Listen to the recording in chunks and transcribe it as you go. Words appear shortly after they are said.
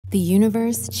The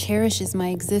universe cherishes my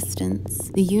existence.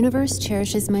 The universe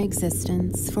cherishes my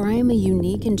existence, for I am a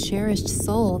unique and cherished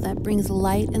soul that brings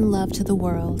light and love to the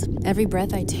world. Every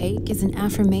breath I take is an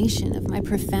affirmation of my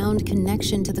profound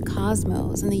connection to the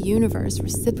cosmos, and the universe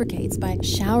reciprocates by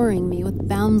showering me with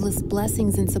boundless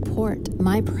blessings and support.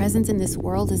 My presence in this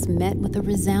world is met with a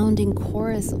resounding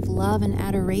chorus of love and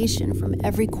adoration from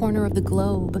every corner of the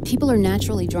globe. People are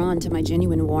naturally drawn to my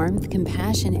genuine warmth,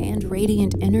 compassion, and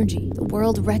radiant energy. The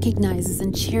world recognizes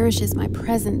and cherishes my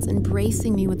presence,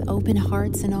 embracing me with open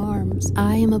hearts and arms.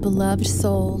 I am a beloved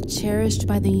soul, cherished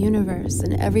by the universe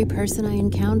and every person I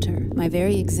encounter. My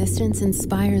very existence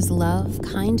inspires love,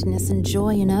 kindness, and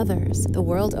joy in others. The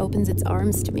world opens its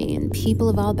arms to me, and people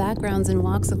of all backgrounds and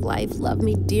walks of life love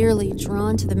me dearly,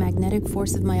 drawn to the magnetic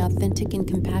force of my authentic and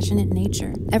compassionate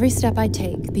nature. Every step I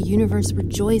take, the universe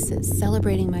rejoices,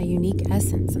 celebrating my unique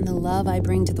essence and the love I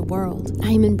bring to the world.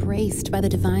 I am embraced by the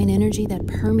divine energy that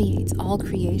permeates all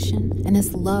creation, and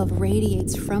this love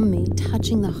radiates from me,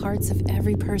 touching the hearts of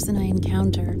every person I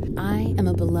encounter. I am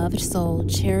a beloved soul,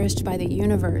 cherished by the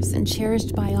universe and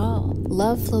cherished by all.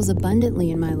 Love flows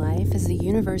abundantly in my life as the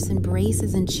universe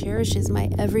embraces and cherishes my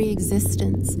every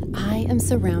existence. I am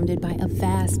surrounded by a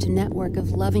vast network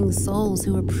of loving souls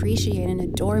who appreciate and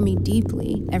adore me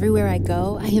deeply. Everywhere I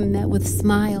go, I am met with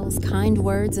smiles, kind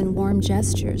words, and warm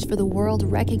gestures, for the world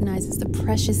recognizes the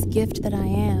precious gift that I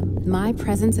am. My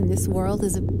presence in this world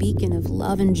is a beacon of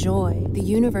love and joy. The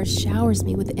universe showers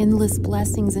me with endless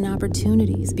blessings and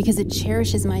opportunities because it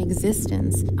cherishes my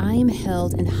existence. I am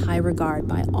held in high regard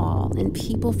by all, and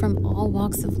people from all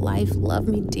walks of life love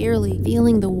me dearly,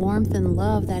 feeling the warmth and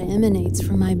love that emanates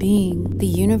from my being. The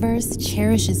universe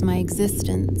cherishes my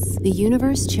existence. The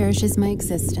universe cherishes my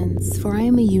existence, for I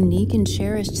am a unique and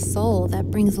cherished soul that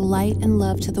brings light and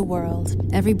love to the world.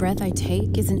 Every breath I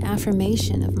take is an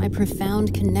affirmation of my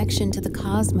profound connection to the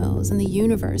cosmos, and the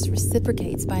universe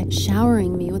reciprocates by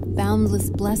showering me with boundless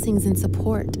blessings and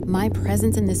support. My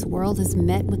presence in this world is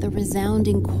met with a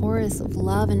resounding chorus of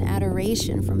love and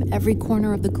adoration from every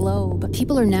corner of the globe.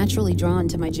 People are naturally drawn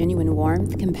to my genuine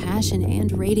warmth, compassion,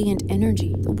 and radiant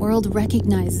energy. The world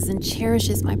recognizes and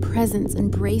cherishes my presence,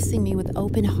 embracing me with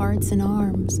open hearts and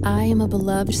arms. I am a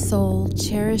beloved soul,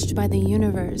 cherished by the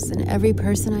universe and every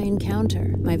person I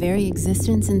encounter. My very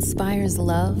existence inspires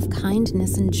love,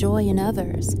 kindness, and joy in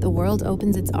others. The world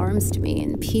opens its arms to me,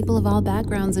 and people of all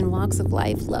backgrounds and walks of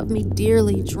life love me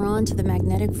dearly, drawn to the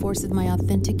magnetic force of my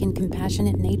authentic and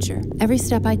compassionate nature. Every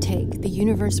step I take, the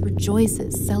universe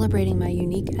rejoices, celebrating my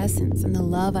unique essence and the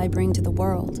love I bring to the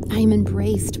world. I am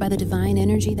embraced by the divine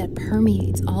energy that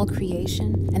permeates all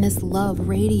creation, and this love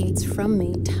radiates from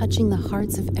me, touching the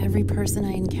hearts of every person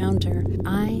I encounter.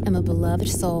 I am a beloved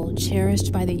soul,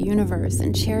 cherished by the universe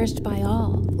and cherished by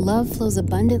all. Love flows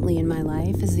abundantly in my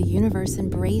life as the universe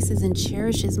embraces and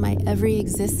cherishes my every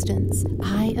existence.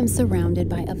 I am surrounded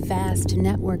by a vast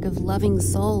network of loving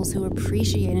souls who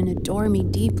appreciate and adore me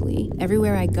deeply.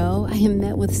 Everywhere I go, I am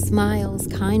met with smiles,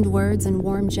 kind words, and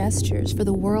warm gestures, for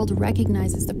the world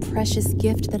recognizes the precious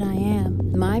gift that I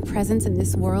am. My presence in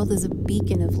this world is a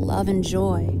beacon of love and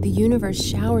joy. The universe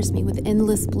showers me with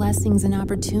endless blessings and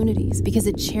opportunities because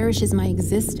it cherishes my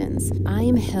existence. I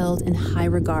am held in high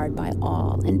regard by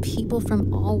all, and people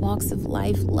from all walks of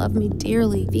life love me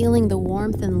dearly, feeling the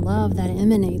warmth and love that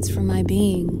emanates from my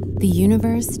being. The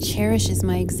universe cherishes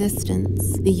my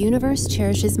existence. The universe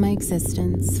cherishes my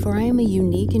existence, for I am a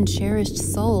unique and cherished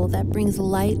soul that brings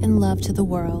light and love to the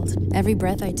world. Every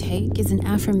breath I take is an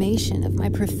affirmation of my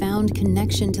profound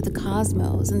connection to the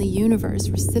cosmos, and the universe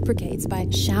reciprocates by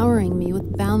showering me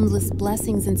with boundless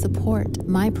blessings and support.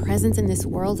 My presence in this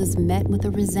world is met with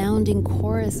a resounding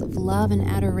chorus of love and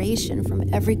adoration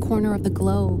from every corner of the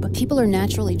globe. People are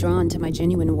naturally drawn to my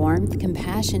genuine warmth,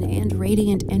 compassion, and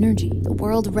radiant energy. The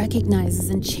world recognizes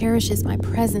and cherishes my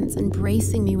presence,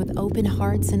 embracing me with open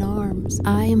hearts and arms.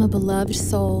 I am a beloved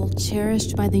soul,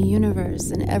 cherished by the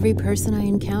universe and every person I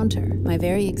encounter. My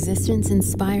very existence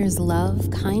inspires love,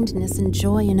 kindness, and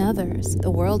joy in others.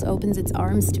 The world opens its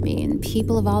arms to me, and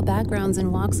people of all backgrounds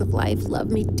and walks of life love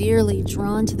me dearly,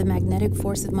 drawn to the magnetic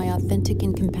force of my authentic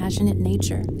and compassionate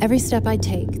nature. Every step I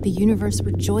take, the universe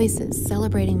rejoices,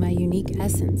 celebrating my unique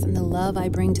essence and the love I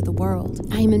bring to the world.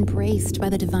 I am embraced by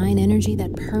the divine energy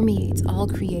that permeates all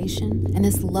creation, and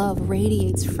this love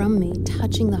radiates from me,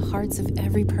 touching the hearts of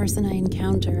every person I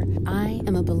encounter. I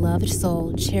am a beloved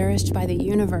soul, cherished by the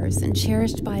universe and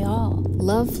cherished by all.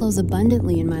 Love flows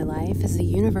abundantly in my life as the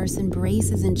universe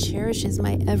embraces and cherishes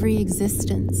my every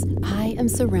existence. I am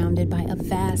surrounded by a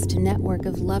vast network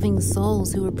of loving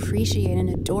souls who appreciate and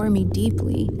adore me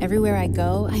deeply. Everywhere I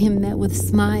go, I am met with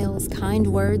smiles, kind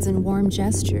words, and warm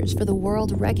gestures, for the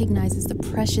world recognizes the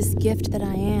precious gift that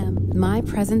I am. My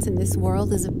presence in this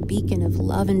world is a beacon of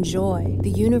love and joy. The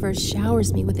universe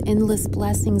showers me with endless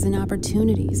blessings and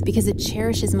opportunities because it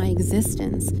cherishes my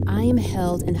existence. I am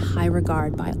held in high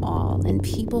regard by all, and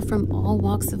people from all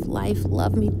walks of life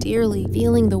love me dearly,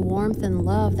 feeling the warmth and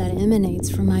love that emanates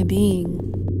from my being.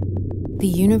 The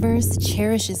universe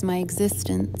cherishes my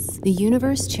existence. The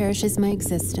universe cherishes my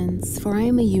existence, for I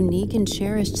am a unique and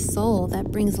cherished soul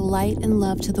that brings light and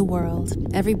love to the world.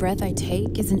 Every breath I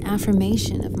take is an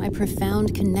affirmation of my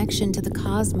profound connection to the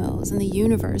cosmos, and the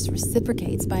universe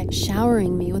reciprocates by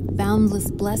showering me with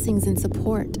boundless blessings and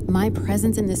support. My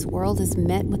presence in this world is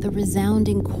met with a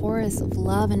resounding chorus of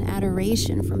love and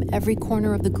adoration from every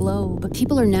corner of the globe.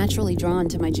 People are naturally drawn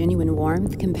to my genuine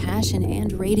warmth, compassion,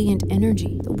 and radiant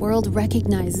energy. The world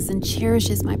recognizes and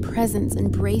cherishes my presence,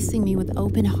 embracing me with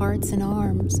open hearts and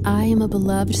arms. I am a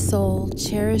beloved soul,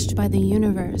 cherished by the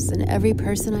universe and every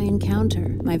person I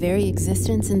encounter. My very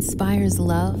existence inspires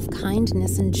love,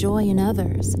 kindness, and joy in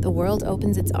others. The world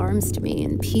opens its arms to me,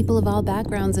 and people of all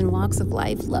backgrounds and walks of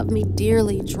life love me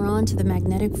dearly, drawn to the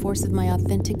magnetic force of my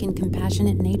authentic and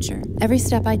compassionate nature. Every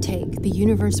step I take, the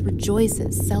universe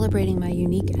rejoices, celebrating my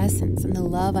unique essence and the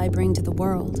love I bring to the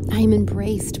world. I am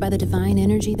embraced by the divine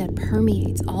energy that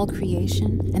permeates all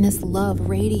creation, and this love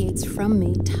radiates from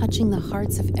me, touching the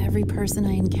hearts of every person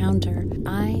I encounter.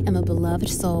 I am a beloved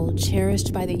soul,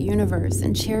 cherished by the universe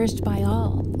and cherished by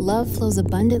all. Love flows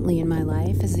abundantly in my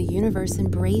life as the universe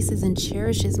embraces and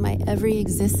cherishes my every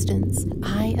existence.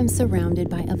 I am surrounded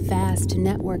by a vast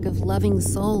network of loving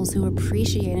souls who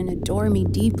appreciate and adore me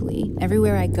deeply.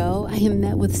 Everywhere I go, I am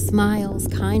met with smiles,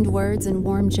 kind words, and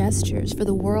warm gestures, for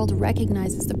the world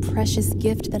recognizes the precious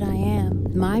gift that I am.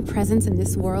 My presence in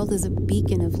this world is a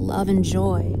beacon of love and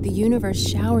joy. The universe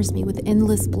showers me with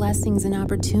endless blessings and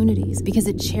opportunities because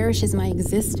it cherishes my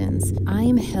existence. I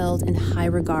am held in high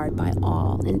regard by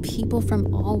all, and people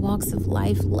from all walks of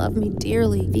life love me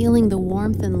dearly, feeling the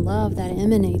warmth and love that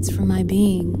emanates from my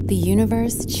being. The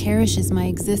universe cherishes my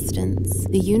existence.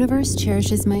 The universe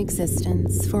cherishes my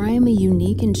existence, for I am a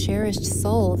unique and cherished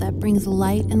soul that brings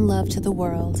light and love to the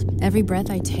world. Every breath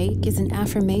I take is an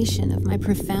affirmation of my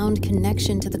profound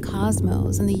connection to the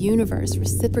cosmos, and the universe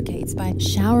reciprocates by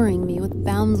showering me with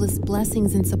boundless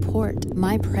blessings and support.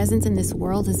 My presence in this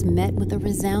world is met with a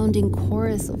resounding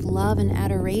chorus of love and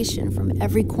adoration from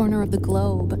every corner of the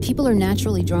globe. People are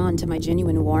naturally drawn to my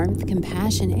genuine warmth,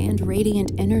 compassion, and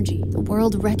radiant energy. The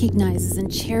world recognizes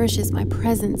and cherishes my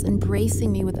presence,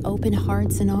 embracing me with open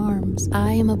hearts and arms.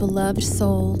 I am a beloved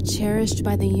soul, cherished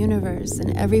by the universe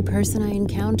and every person I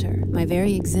encounter. My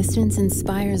very existence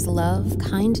inspires love,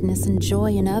 kindness, and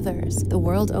joy in others. The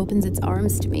world opens its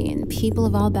arms to me, and people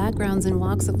of all backgrounds and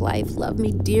walks of life love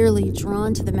me dearly,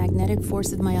 drawn to the magnetic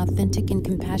force of my authentic and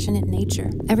compassionate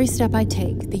nature. Every step I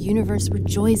take, the universe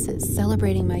rejoices,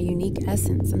 celebrating my unique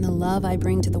essence and the love I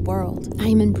bring to the world. I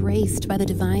am embraced by the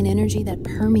divine energy that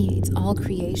permeates all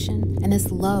creation, and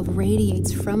this love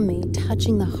radiates from me,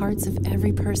 touching the hearts of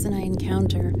every person I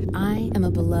encounter. I am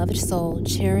a beloved soul,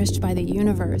 cherished by the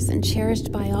universe and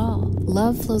cherished by all.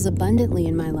 Love flows abundantly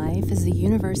in my life as the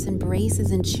universe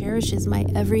embraces and cherishes my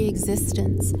every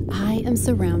existence. I am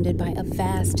surrounded by a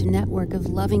vast network of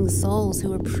loving souls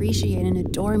who appreciate and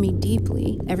adore me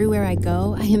deeply. Everywhere I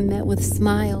go, I am met with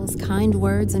smiles, kind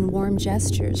words, and warm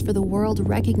gestures, for the world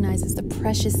recognizes the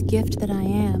precious gift that I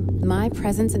am. My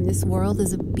presence in this world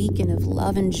is a beacon of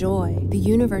love and joy. The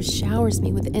universe showers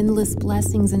me with endless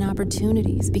blessings and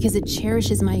opportunities because it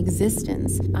cherishes my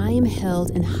existence. I am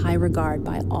held in high regard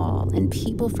by all, and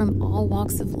people from all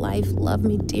walks of life love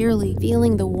me dearly,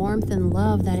 feeling the warmth and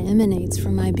love that emanates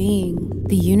from my being.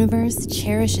 The universe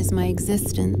cherishes my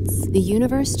existence. The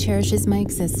universe cherishes my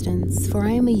existence, for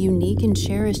I am a unique and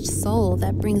cherished soul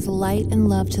that brings light and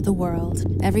love to the world.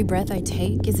 Every breath I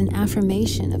take is an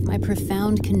affirmation of my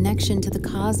profound connection to the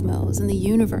cosmos, and the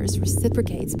universe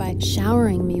reciprocates by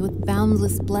showering me with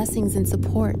boundless blessings and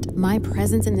support. My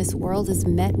presence in this world is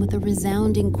met with a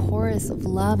resounding chorus of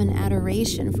love and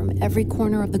adoration from every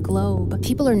corner of the globe.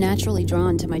 People are naturally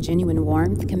drawn to my genuine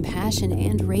warmth, compassion,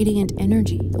 and radiant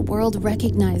energy. The world recognizes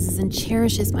recognizes and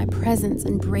cherishes my presence,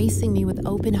 embracing me with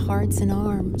open hearts and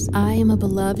arms. I am a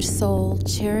beloved soul,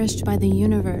 cherished by the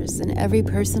universe and every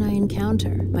person I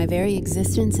encounter. My very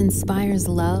existence inspires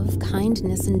love,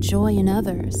 kindness, and joy in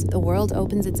others. The world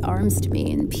opens its arms to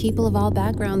me, and people of all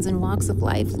backgrounds and walks of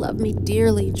life love me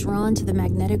dearly, drawn to the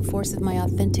magnetic force of my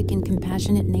authentic and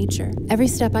compassionate nature. Every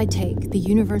step I take, the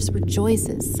universe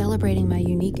rejoices, celebrating my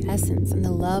unique essence and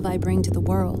the love I bring to the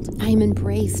world. I am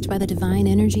embraced by the divine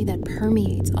energy that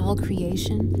permeates all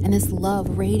creation, and this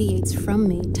love radiates from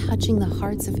me, touching the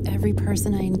hearts of every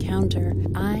person I encounter.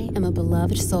 I am a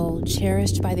beloved soul,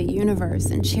 cherished by the universe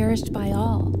and cherished by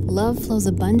all. Love flows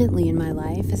abundantly in my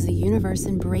life as the universe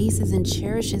embraces and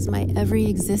cherishes my every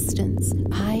existence.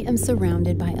 I am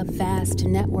surrounded by a vast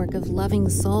network of loving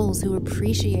souls who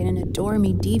appreciate and adore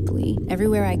me deeply.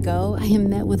 Everywhere I go, I am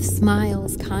met with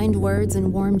smiles, kind words,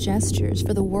 and warm gestures,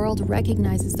 for the world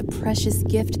recognizes the precious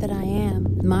gift that I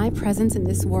am. My presence in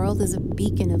this world is a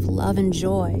beacon of love and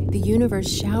joy. The universe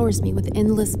showers me with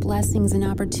endless blessings and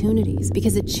opportunities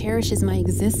because it cherishes my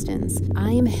existence.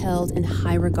 I am held in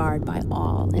high regard by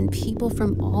all, and people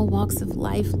from all walks of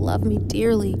life love me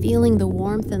dearly, feeling the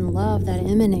warmth and love that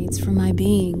emanates from my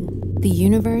being. The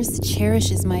universe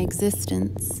cherishes my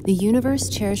existence. The universe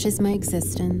cherishes my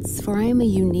existence, for I am a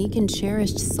unique and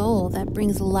cherished soul that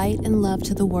brings light and love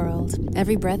to the world.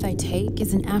 Every breath I take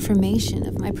is an affirmation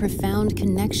of my profound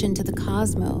connection to the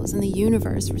cosmos, and the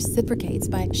universe reciprocates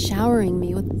by showering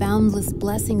me with boundless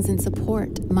blessings and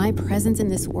support. My presence in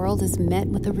this world is met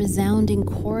with a resounding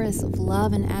chorus of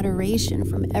love and adoration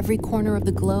from every corner of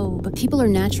the globe. People are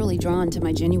naturally drawn to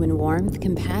my genuine warmth,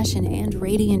 compassion, and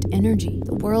radiant energy.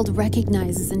 The world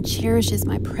recognizes and cherishes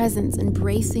my presence,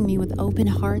 embracing me with open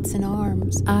hearts and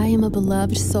arms. I am a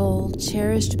beloved soul,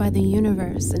 cherished by the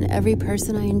universe and every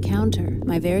person I encounter.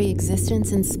 My very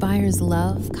existence inspires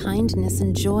love, kindness,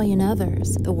 and joy in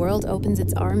others. The world opens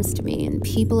its arms to me, and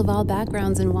people of all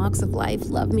backgrounds and walks of life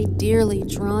love me dearly,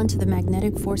 drawn to the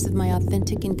magnetic force of my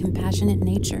authentic and compassionate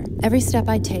nature. Every step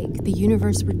I take, the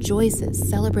universe rejoices,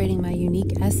 celebrating my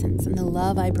unique essence and the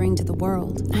love I bring to the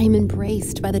world. I am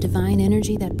embraced by the divine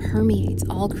energy that permeates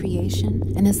all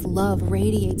creation, and this love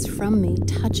radiates from me,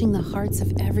 touching the hearts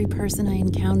of every person I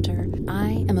encounter.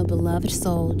 I am a beloved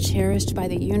soul, cherished by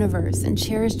the universe and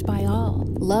cherished by all.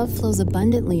 Love flows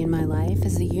abundantly in my life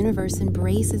as the universe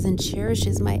embraces and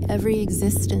cherishes my every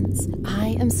existence.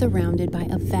 I am surrounded by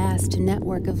a vast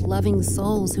network of loving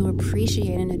souls who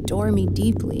appreciate and adore me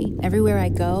deeply. Everywhere I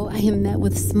go, I am met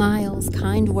with smiles,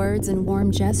 kind words, and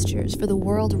warm gestures, for the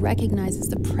world recognizes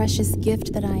the precious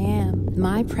gift that I am.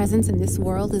 My presence in this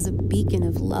world is a beacon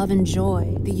of love and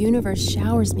joy. The universe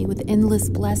showers me with endless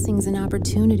blessings and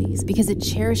opportunities because it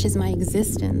cherishes my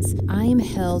existence. I am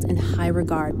held in high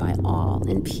regard by all,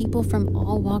 and people from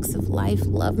all walks of life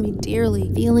love me dearly,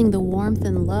 feeling the warmth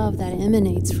and love that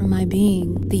emanates from my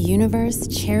being. The universe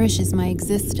cherishes my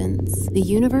existence. The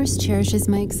universe cherishes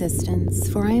my existence,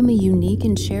 for I am a unique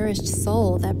and cherished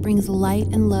soul that brings light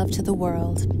and love to the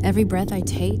world. Every breath I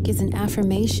take is an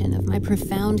affirmation of my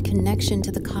profound connection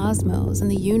to the cosmos,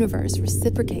 and the universe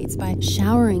reciprocates by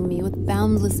showering me with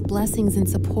boundless blessings and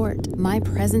support. My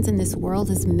presence in this world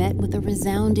is met with a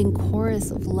resounding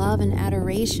chorus of love and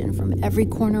adoration from every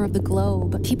corner of the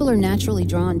globe. People are naturally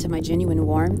drawn to my genuine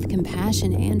warmth,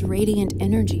 compassion, and radiant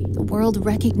energy. The world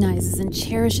recognizes and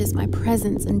cherishes my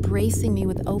presence, embracing me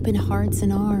with open hearts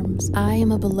and arms. I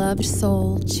am a beloved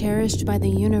soul, cherished by the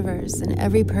universe and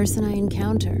every person I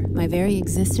encounter. My very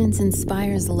existence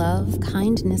inspires love,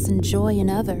 kindness, and joy in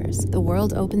others. The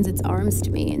world opens its arms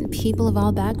to me, and people of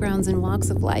all backgrounds and walks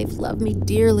of life love me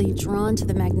dearly, drawn to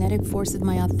the magnetic force of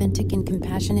my authentic and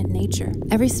compassionate nature.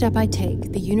 Every step I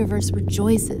take, the universe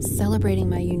rejoices, celebrating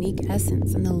my unique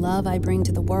essence and the love I bring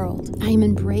to the world. I am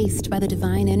embraced by the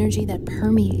divine energy that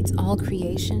permeates all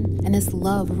creation, and this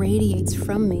love radiates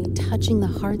from me, touching the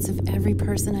hearts of every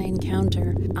person I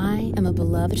encounter. I am a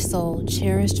beloved soul,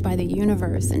 cherished by the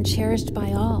universe and cherished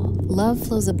by all. Love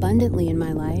flows abundantly in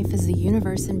my life as the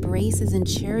universe embraces and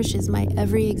cherishes my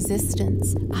every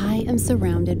existence. I am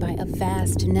surrounded by a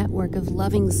vast network of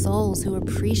loving souls who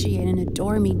appreciate and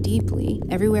adore me deeply.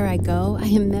 Everywhere I go, I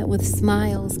am met with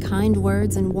smiles, kind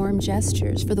words, and warm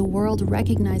gestures, for the world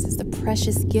recognizes the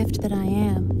precious gift that I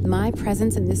am. My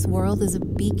presence in this world is a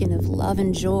beacon of love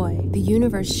and joy. The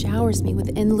universe showers me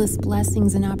with endless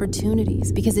blessings and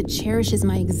opportunities because it cherishes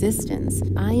my existence.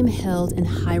 I am held in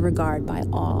high regard by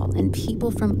all, and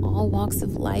people from all walks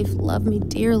of life love me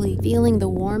dearly, feeling the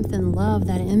warmth and love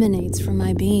that emanates from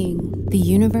my being. The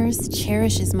universe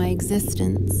cherishes my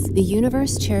existence. The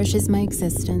universe cherishes my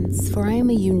existence, for I am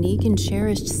a unique and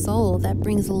cherished soul that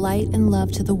brings light and love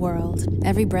to the world.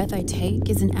 Every breath I take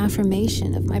is an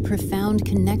affirmation of my profound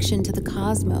connection to the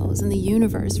cosmos, and the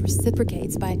universe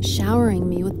reciprocates by showering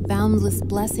me with boundless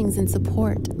blessings and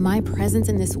support. My presence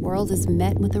in this world is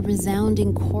met with a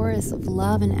resounding chorus of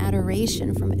love and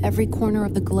adoration from every corner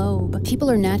of the globe.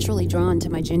 People are naturally drawn to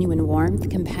my genuine warmth,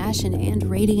 compassion, and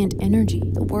radiant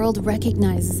energy. The world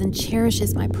recognizes and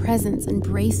cherishes my presence,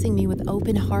 embracing me with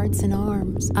open hearts and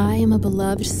arms. I am a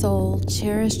beloved soul,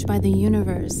 cherished by the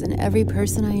universe and every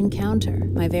person I encounter.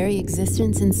 My very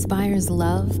existence inspires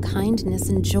love, kindness,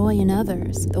 and joy in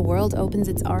others. The world opens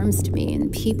its arms to me,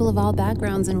 and people of all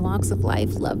backgrounds and walks of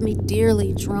life love me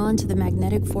dearly, drawn to the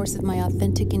magnetic force of my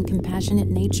authentic and compassionate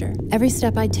nature. Every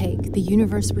step I take, the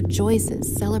universe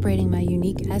rejoices, celebrating my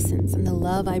unique essence and the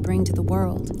love I bring to the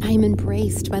world. I am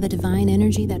embraced by the divine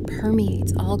energy that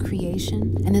permeates all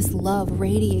creation, and this love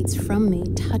radiates from me,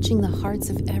 touching the hearts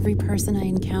of every person I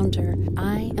encounter.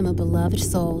 I am a beloved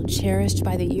soul, cherished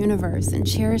by the universe and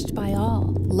cherished by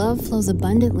all. Love flows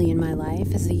abundantly in my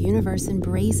life as the universe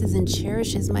embraces and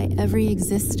cherishes my every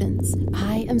existence.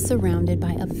 I am surrounded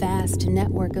by a vast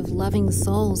network of loving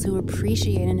souls who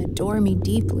appreciate and adore me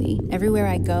deeply. Everywhere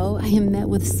I go, I am met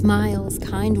with smiles,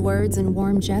 kind words, and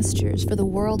warm gestures, for the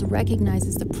world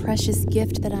recognizes the precious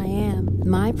gift that I am.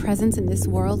 My presence in this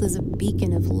world is a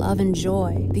beacon of love and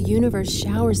joy. The universe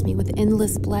showers me with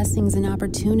endless blessings and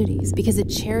opportunities because it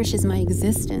cherishes my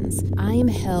existence. I am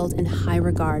held in high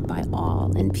regard by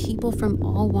all, and people from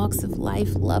all walks of life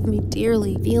love me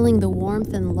dearly, feeling the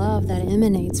warmth and love that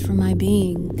emanates from my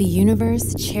being. The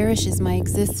universe cherishes my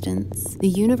existence. The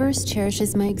universe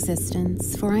cherishes my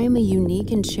existence, for I am a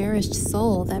unique and cherished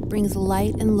soul that brings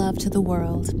light and love to the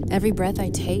world. Every breath I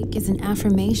take is an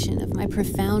affirmation of my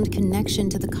profound connection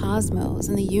to the cosmos,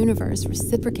 and the universe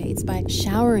reciprocates by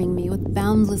showering me with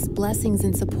boundless blessings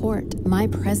and support. My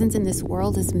presence in this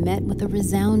world is met with a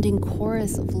resounding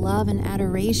chorus of love and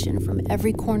adoration from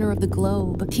every corner of the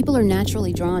globe. People are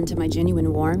naturally drawn to my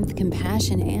genuine warmth,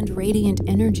 compassion, and radiant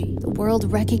energy. The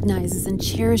world recognizes and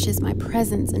cherishes my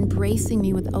presence, embracing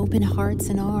me with open hearts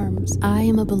and arms. I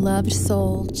am a beloved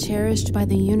soul, cherished by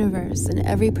the universe and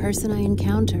every person I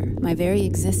encounter. My very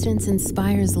existence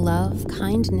inspires love,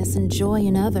 kindness, and joy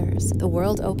in others. The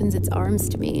world opens its arms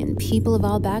to me, and people of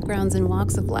all backgrounds and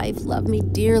walks of life love me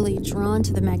dearly, drawn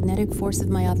to the magnetic force of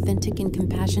my authentic and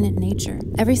compassionate nature.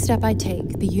 Every step I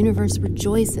take, the universe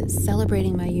rejoices,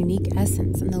 celebrating my unique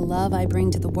essence and the love I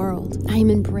bring to the world. I am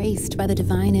embraced by the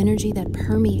divine energy that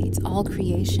permeates all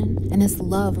creation, and this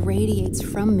love radiates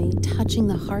from me, touching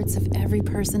the hearts of every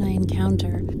person I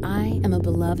encounter. I am a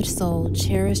beloved soul,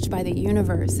 cherished by the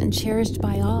universe and cherished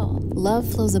by all. Love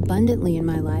flows abundantly in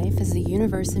my life as the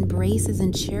universe embraces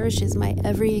and cherishes my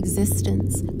every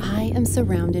existence. I am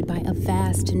surrounded by a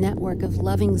vast network of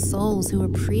loving souls who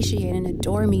appreciate and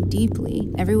adore me deeply.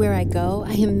 Everywhere I go,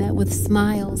 I am met with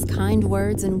smiles, kind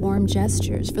words, and warm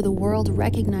gestures, for the world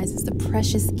recognizes the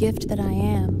precious gift that I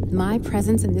am. My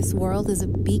presence in this world is a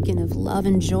beacon of love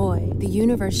and joy. The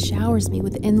universe showers me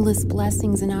with endless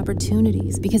blessings and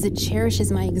opportunities because it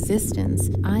cherishes my existence.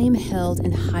 I am held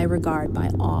in high regard by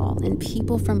all, and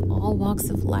people from all walks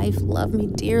of life love me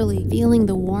dearly, feeling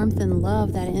the warmth and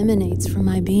love that emanates from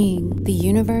my being. The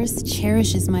universe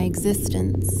cherishes my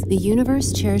existence. The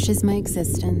universe cherishes my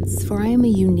existence, for I am a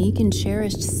unique and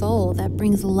cherished soul that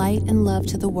brings light and love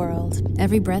to the world.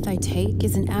 Every breath I take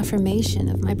is an affirmation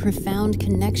of my profound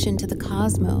connection to the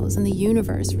cosmos, and the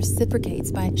universe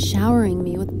reciprocates by showering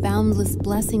me with boundless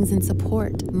blessings and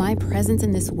support. My presence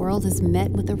in this world is met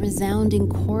with a resounding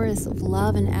chorus of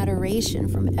love and adoration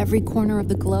from every corner of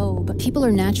the globe. People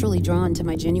are naturally drawn to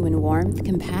my genuine warmth,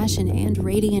 compassion, and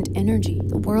radiant energy.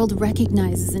 The world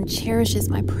recognizes and cherishes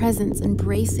my presence,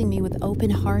 embracing me with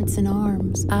open hearts and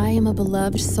arms. I am a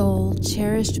beloved soul,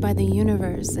 cherished by the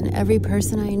universe and every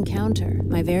person I encounter.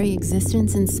 My very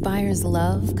existence inspires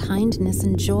love, kindness,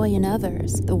 and joy in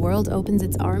others. The world opens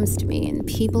its arms to me, and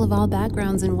people of all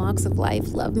backgrounds and walks of life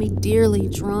love me dearly,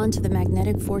 drawn to the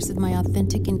magnetic force of my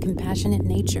authentic and compassionate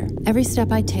nature. Every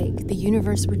step I take, the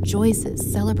universe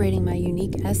rejoices, celebrating my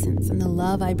unique essence and the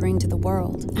love I bring to the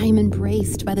world. I am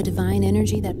embraced by the divine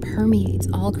energy that permeates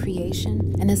all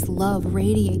creation, and this love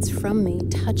radiates from me,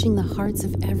 touching the hearts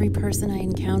of every person I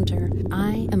encounter.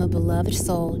 I am a beloved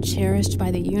soul, cherished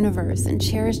by the universe and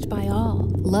cherished by all.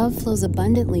 Love flows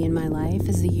abundantly in my life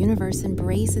as as the universe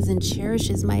embraces and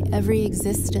cherishes my every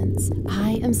existence.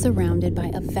 I am surrounded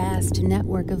by a vast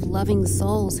network of loving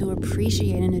souls who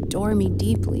appreciate and adore me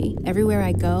deeply. Everywhere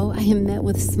I go, I am met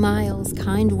with smiles,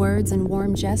 kind words, and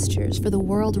warm gestures, for the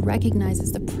world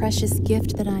recognizes the precious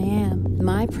gift that I am.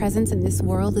 My presence in this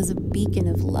world is a beacon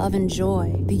of love and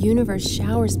joy. The universe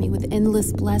showers me with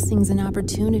endless blessings and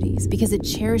opportunities because it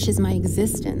cherishes my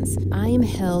existence. I am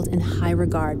held in high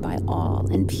regard by all,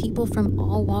 and people from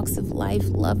all walks of life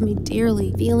love me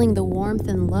dearly, feeling the warmth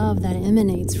and love that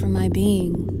emanates from my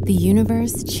being. The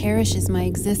universe cherishes my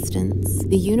existence.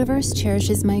 The universe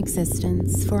cherishes my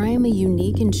existence, for I am a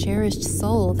unique and cherished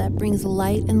soul that brings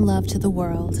light and love to the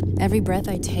world. Every breath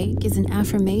I take is an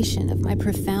affirmation of my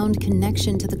profound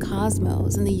connection to the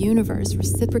cosmos, and the universe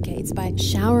reciprocates by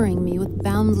showering me with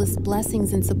boundless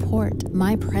blessings and support.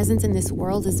 My presence in this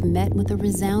world is met with a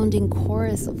resounding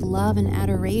chorus of love and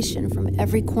adoration from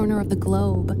every corner of the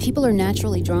globe. People are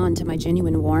naturally drawn to my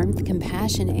genuine warmth,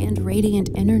 compassion, and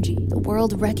radiant energy. The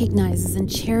world recognizes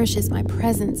and cherishes my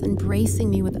presence, embracing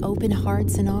me with open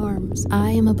hearts and arms.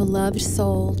 I am a beloved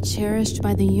soul, cherished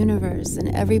by the universe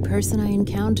and every person I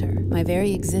encounter. My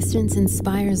very existence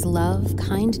inspires love,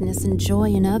 kindness, and joy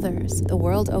in others. The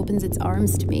world opens its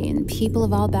arms to me, and people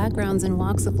of all backgrounds and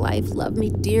walks of life love me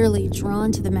dearly,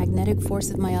 drawn to the magnetic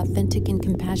force of my authentic and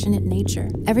compassionate nature.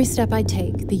 Every step I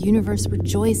take, the universe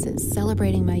rejoices,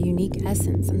 celebrating my unique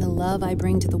essence and the love I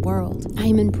bring to the world. I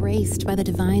am embraced by the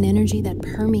divine energy that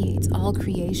permeates all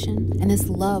creation, and this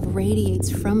love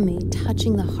radiates from me,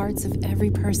 touching the hearts of every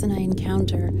person I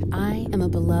encounter. I am a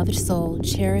beloved soul,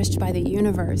 cherished by the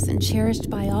universe and cherished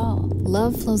by all.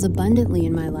 Love flows abundantly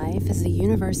in my life as the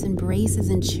universe embraces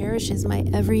and cherishes my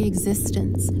every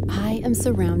existence. I am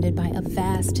surrounded by a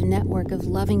vast network of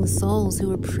loving souls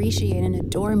who appreciate and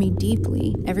adore me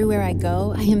deeply. Everywhere I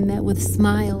go, I am met with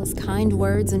smiles, kind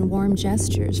words, and warm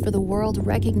gestures, for the world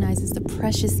recognizes the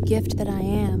precious gift that I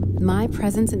am. My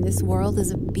presence in this world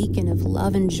is a beacon of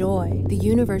love and joy. The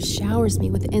universe showers me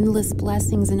with endless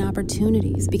blessings and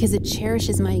opportunities because it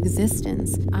cherishes my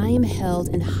existence. I am held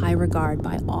in high regard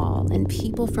by all, and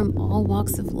people from all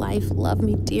walks of life love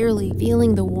me dearly,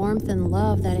 feeling the warmth and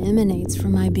love that emanates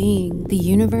from my being. The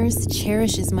universe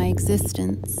cherishes my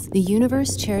existence. The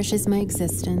universe cherishes my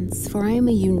existence, for I am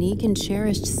a unique and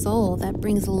cherished soul that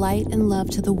brings light and love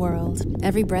to the world.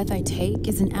 Every breath I take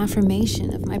is an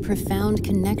affirmation of my profound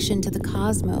connection to the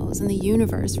cosmos, and the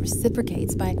universe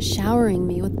reciprocates by showering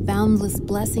me with boundless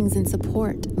blessings and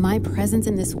support. My presence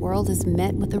in this world is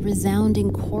met with a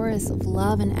resounding chorus of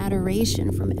love and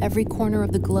adoration from every corner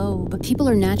of the globe. People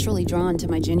are naturally drawn to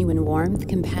my genuine warmth,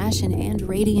 compassion, and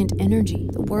radiant energy.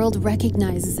 The world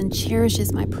recognizes and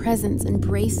cherishes my presence,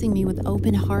 embracing me with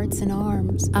open hearts and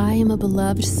arms. I am a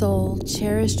beloved soul,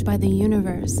 cherished by the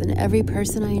universe and every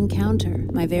person I encounter.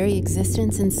 My very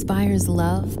existence inspires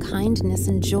love, kindness,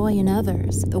 and joy in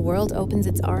others. The world opens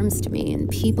its arms to me, and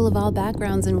people of all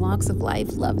backgrounds and walks of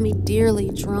life love me dearly,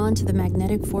 drawn to the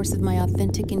magnetic force of my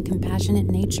authentic and compassionate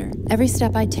nature. Every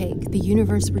step I take, the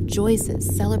universe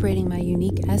rejoices, celebrating my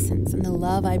unique essence and the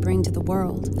love I bring to the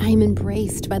world. I am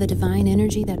embraced by the divine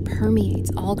energy that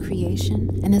permeates all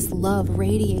creation, and this love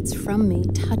radiates from me,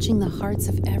 touching the hearts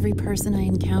of every person I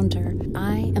encounter.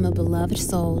 I am a beloved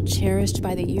soul, cherished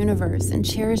by the universe and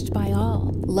cherished by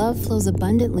all. Love flows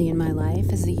abundantly in my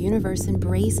life as the universe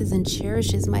embraces and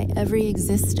cherishes my every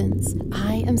existence.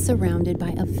 I am surrounded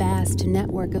by a vast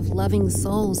network of loving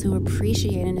souls who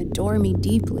appreciate and adore me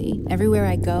deeply. Everywhere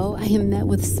I go, I am met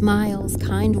with smiles,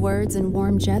 kind words, and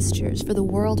warm gestures, for the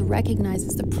world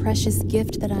recognizes the precious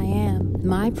gift that I am.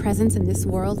 My presence in this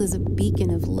world is a beacon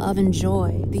of love and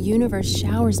joy. The universe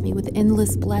showers me with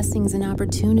endless blessings and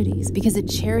opportunities because it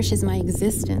cherishes my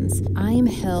existence. I am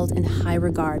held in high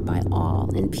regard by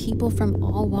all, and people from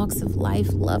all walks of life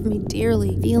love me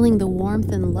dearly, feeling the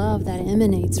warmth and love that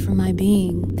emanates from my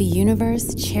being. The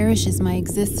universe cherishes my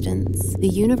existence. The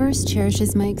universe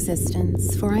cherishes my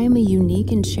existence, for I am a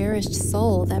unique and cherished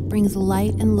soul that brings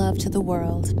light and love to the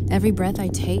world. Every breath I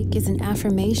take is an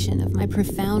affirmation of my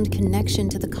profound connection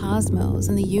to the cosmos,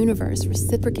 and the universe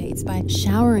reciprocates by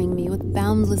showering me with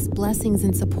boundless blessings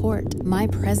and support. My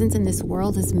presence in this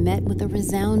world is met with a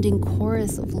resounding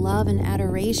chorus of love and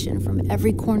adoration from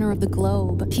every corner of the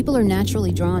globe. People are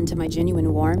naturally drawn to to my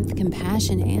genuine warmth,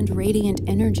 compassion, and radiant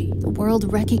energy. The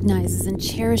world recognizes and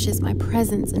cherishes my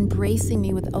presence, embracing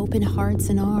me with open hearts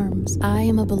and arms. I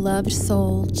am a beloved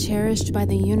soul, cherished by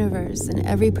the universe and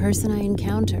every person I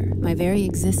encounter. My very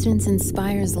existence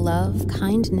inspires love,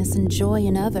 kindness, and joy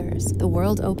in others. The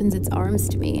world opens its arms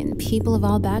to me, and people of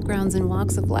all backgrounds and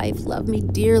walks of life love me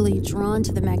dearly, drawn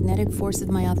to the magnetic force of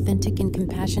my authentic and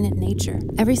compassionate nature.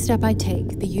 Every step I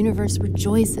take, the universe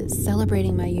rejoices,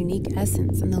 celebrating my unique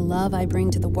essence and the love I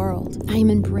bring to the world. I am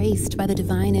embraced by the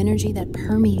divine energy that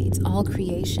permeates all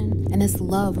creation, and this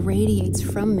love radiates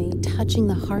from me, touching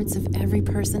the hearts of every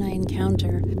person I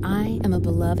encounter. I am a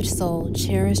beloved soul,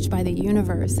 cherished by the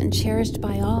universe and cherished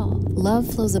by all. Love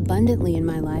flows abundantly in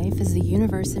my life as the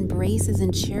universe embraces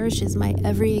and cherishes my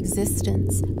every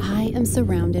existence. I am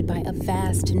surrounded by a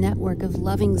vast network of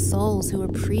loving souls who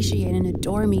appreciate and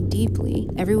adore me deeply.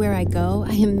 Everywhere I go,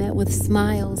 I am met with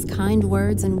smiles, kind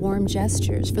words, and warm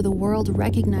gestures, for the world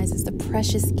recognizes the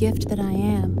precious gift that I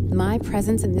am. My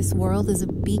presence in this world is a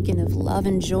beacon of love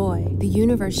and joy. The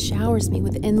universe showers me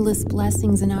with endless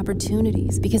blessings and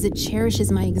opportunities because it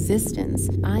cherishes my existence.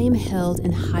 I am held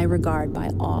in high regard by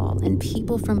all, and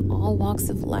people from all walks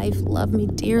of life love me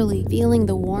dearly, feeling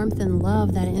the warmth and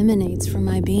love that emanates from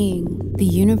my being. The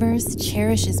universe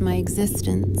cherishes my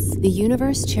existence. The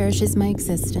universe cherishes my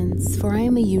existence, for I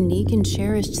am a unique and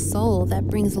cherished soul that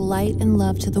brings light and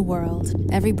love to the world.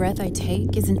 Every breath I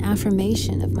take is an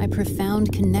affirmation of my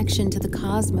profound connection to the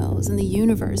cosmos, and the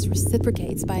universe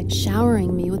reciprocates by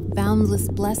showering me with boundless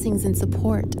blessings and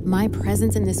support. My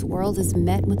presence in this world is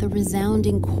met with a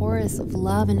resounding chorus of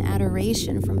love and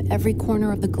adoration from every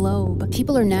corner of the globe.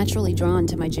 People are naturally drawn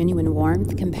to my genuine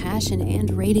warmth, compassion,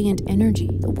 and radiant energy.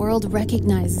 The world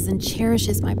recognizes and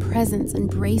cherishes my presence,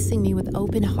 embracing me with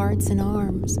open hearts and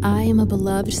arms. I am a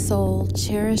beloved soul,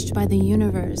 cherished by the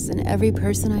universe and every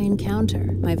person I encounter.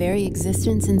 My very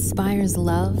existence inspires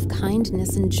love,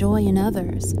 kindness, and joy in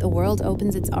others. The world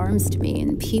opens its arms to me,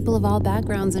 and people of all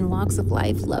backgrounds and walks of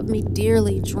life love me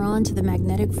dearly, drawn to the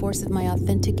magnetic force of my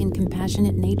authentic and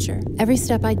compassionate nature. Every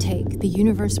step I take, the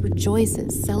universe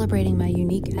rejoices, celebrating my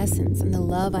unique essence and the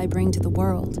love I bring to the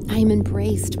world. I am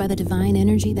embraced by the divine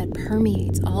energy that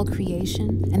permeates all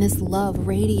creation, and this love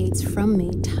radiates from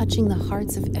me, touching the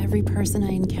hearts of every person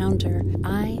I encounter.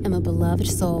 I am a beloved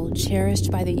soul, cherished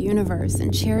by the universe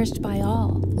and cherished by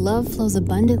all. Love flows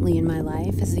abundantly in my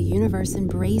life as the universe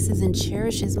embraces and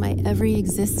cherishes my every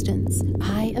existence.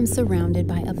 I am surrounded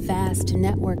by a vast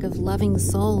network of loving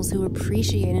souls who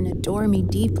appreciate and adore me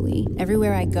deeply.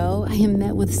 Everywhere I go, I am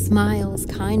met with smiles,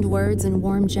 kind words, and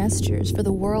warm gestures, for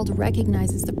the world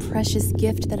recognizes the precious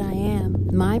gift that I am.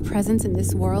 My presence in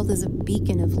this world is a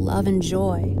beacon of love and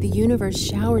joy. The universe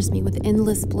showers me with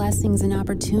endless blessings and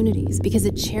opportunities because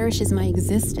it cherishes my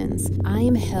existence. I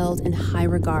am held in high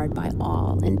regard by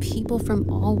all, and people from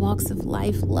all walks of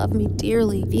life love me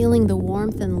dearly, feeling the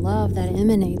warmth and love that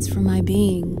emanates from my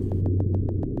being.